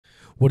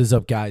What is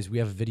up, guys? We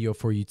have a video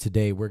for you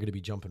today. We're going to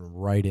be jumping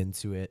right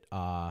into it.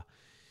 I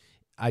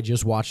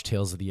just watched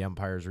Tales of the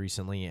Empires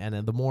recently,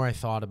 and the more I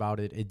thought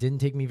about it, it didn't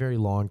take me very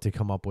long to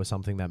come up with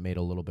something that made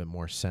a little bit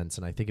more sense,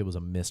 and I think it was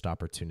a missed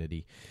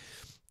opportunity.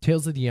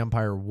 Tales of the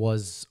Empire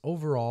was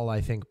overall,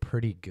 I think,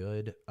 pretty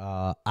good.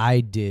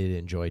 I did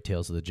enjoy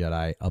Tales of the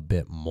Jedi a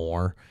bit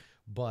more,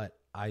 but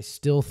I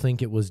still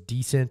think it was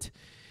decent.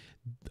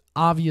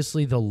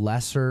 Obviously, the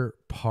lesser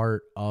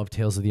part of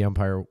Tales of the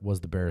Empire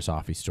was the Barriss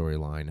Offee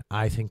storyline.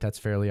 I think that's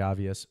fairly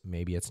obvious.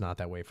 Maybe it's not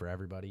that way for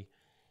everybody.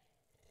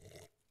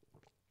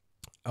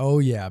 Oh,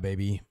 yeah,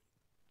 baby.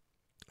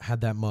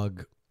 Had that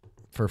mug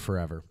for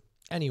forever.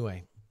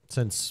 Anyway,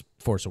 since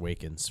Force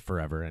Awakens,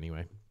 forever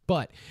anyway.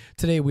 But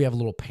today we have a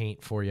little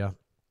paint for you.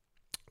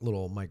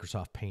 Little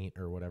Microsoft Paint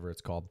or whatever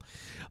it's called.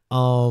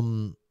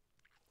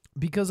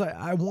 Because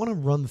I want to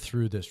run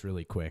through this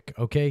really quick,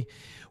 okay?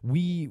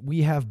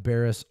 We have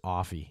Barriss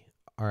Offee,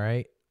 all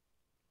right?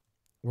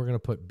 We're going to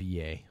put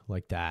BA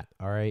like that,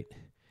 all right?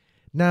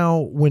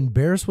 Now, when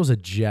Barriss was a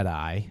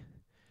Jedi,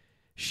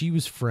 she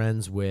was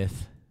friends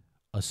with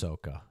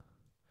Ahsoka.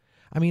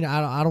 I mean,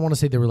 I don't want to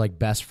say they were like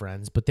best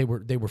friends, but they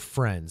were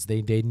friends.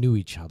 They knew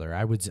each other.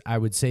 I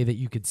would say that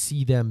you could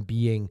see them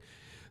being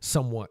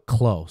somewhat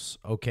close,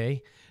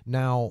 okay?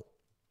 Now,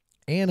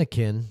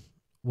 Anakin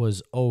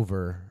was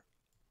over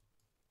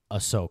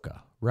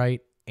Ahsoka,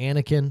 right?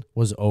 Anakin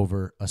was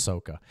over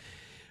Ahsoka.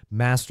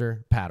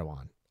 Master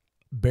Padawan.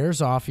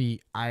 Barriss Offee,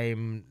 I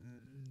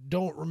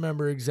don't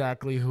remember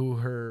exactly who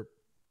her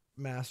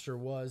master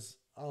was,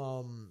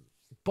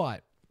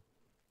 but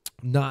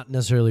not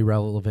necessarily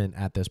relevant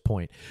at this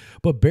point.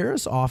 But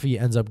Barriss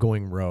Offee ends up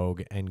going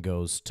rogue and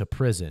goes to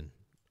prison,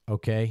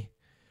 okay?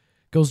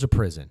 Goes to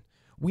prison.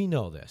 We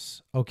know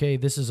this, okay?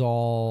 This is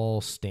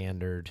all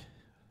standard.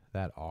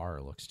 That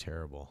R looks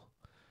terrible.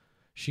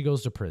 She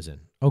goes to prison,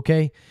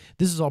 okay?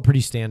 This is all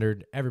pretty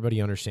standard. Everybody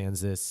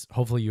understands this.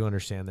 Hopefully you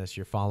understand this.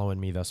 You're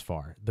following me thus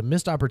far. The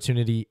missed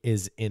opportunity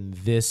is in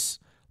this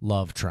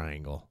love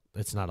triangle.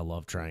 It's not a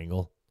love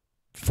triangle.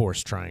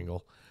 Force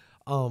triangle.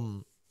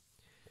 Then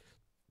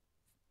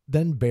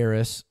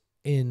Barriss,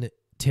 in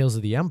Tales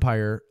of the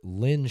Empire,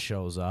 Lynn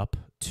shows up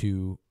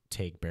to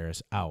take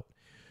Barriss out.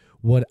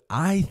 What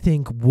I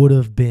think would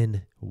have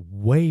been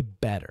way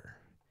better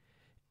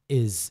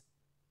is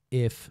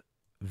if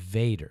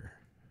Vader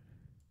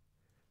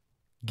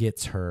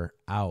gets her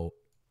out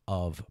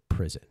of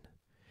prison.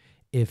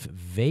 If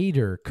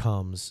Vader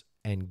comes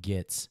and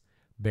gets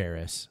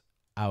Barriss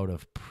out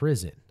of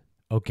prison,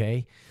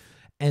 okay?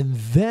 And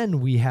then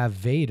we have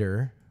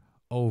Vader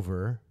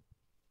over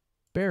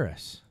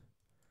Barriss.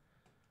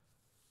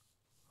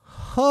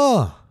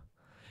 Huh.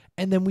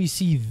 And then we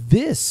see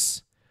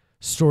this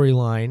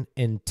storyline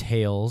in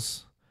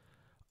Tales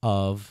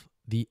of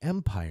the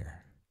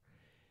Empire.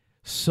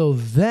 So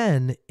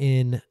then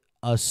in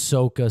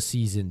Ahsoka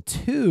Season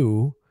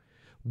 2,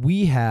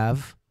 we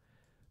have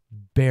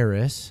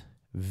Barriss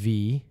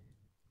V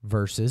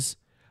versus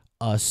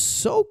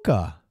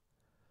Ahsoka.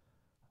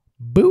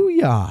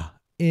 Booyah!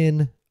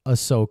 In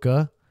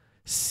Ahsoka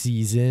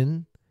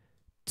Season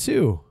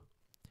 2.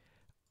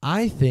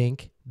 I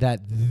think that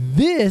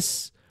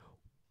this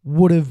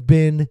would have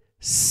been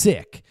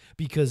sick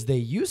because they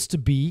used to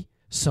be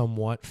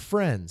somewhat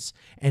friends.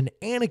 And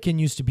Anakin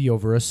used to be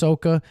over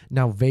Ahsoka.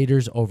 Now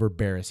Vader's over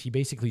Barriss. He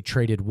basically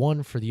traded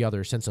one for the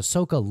other. Since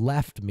Ahsoka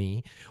left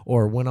me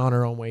or went on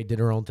her own way, did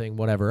her own thing,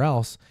 whatever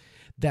else,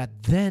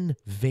 that then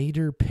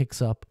Vader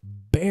picks up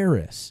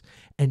Barriss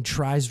and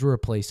tries to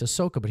replace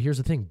Ahsoka. But here's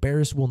the thing.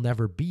 Barriss will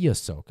never be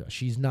Ahsoka.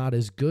 She's not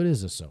as good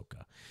as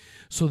Ahsoka.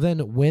 So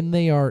then when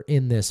they are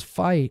in this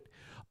fight,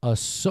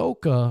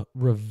 Ahsoka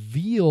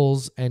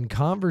reveals and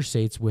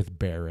conversates with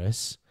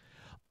Barriss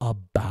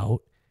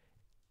about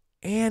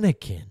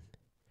Anakin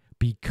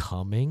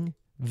becoming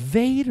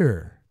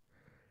Vader.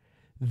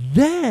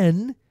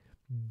 Then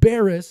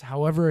Barriss,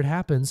 however it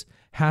happens,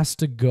 has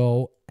to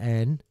go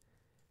and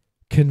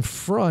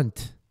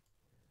confront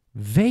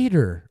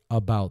Vader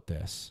about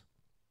this.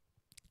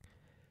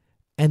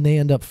 And they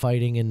end up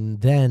fighting,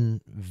 and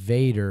then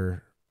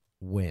Vader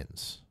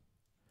wins.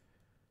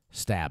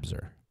 Stabs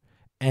her.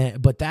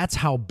 But that's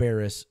how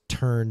Barriss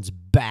turns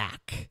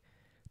back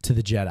to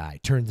the Jedi,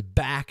 turns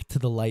back to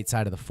the light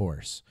side of the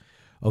Force,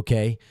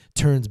 okay?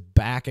 Turns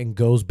back and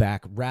goes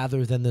back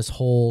rather than this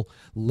whole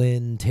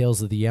Lynn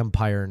Tales of the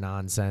Empire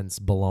nonsense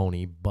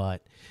baloney.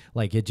 But,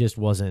 like, it just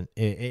wasn't,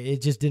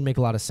 it just didn't make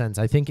a lot of sense.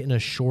 I think in a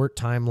short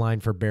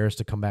timeline for Barriss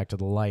to come back to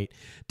the light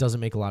doesn't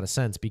make a lot of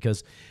sense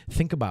because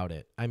think about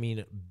it. I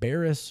mean,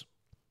 Barriss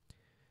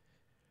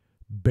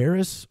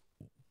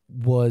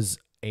was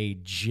a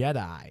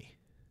Jedi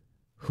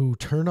who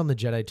turned on the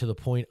Jedi to the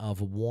point of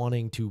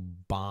wanting to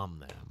bomb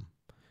them,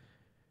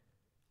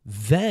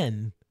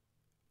 then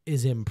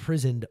is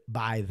imprisoned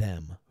by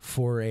them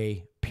for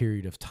a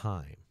period of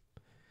time.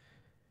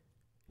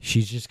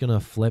 She's just going to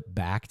flip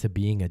back to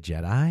being a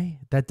Jedi?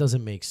 That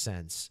doesn't make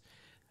sense.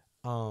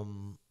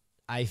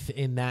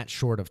 in that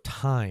short of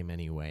time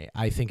anyway,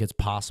 I think it's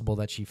possible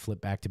that she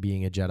flipped back to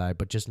being a Jedi,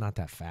 but just not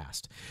that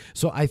fast.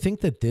 So I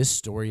think that this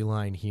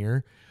storyline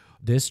here,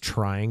 this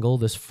triangle,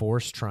 this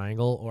Force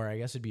triangle, or I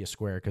guess it'd be a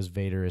square because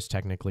Vader is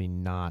technically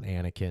not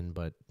Anakin,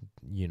 but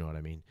you know what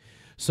I mean.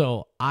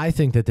 So I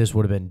think that this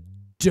would have been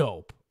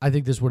dope. I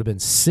think this would have been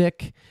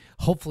sick.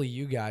 Hopefully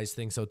you guys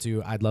think so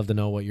too. I'd love to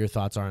know what your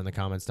thoughts are in the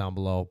comments down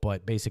below.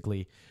 But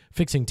basically,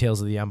 fixing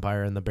Tales of the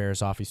Empire and the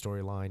Barriss Offee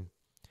storyline.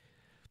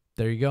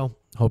 There you go.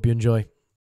 Hope you enjoy.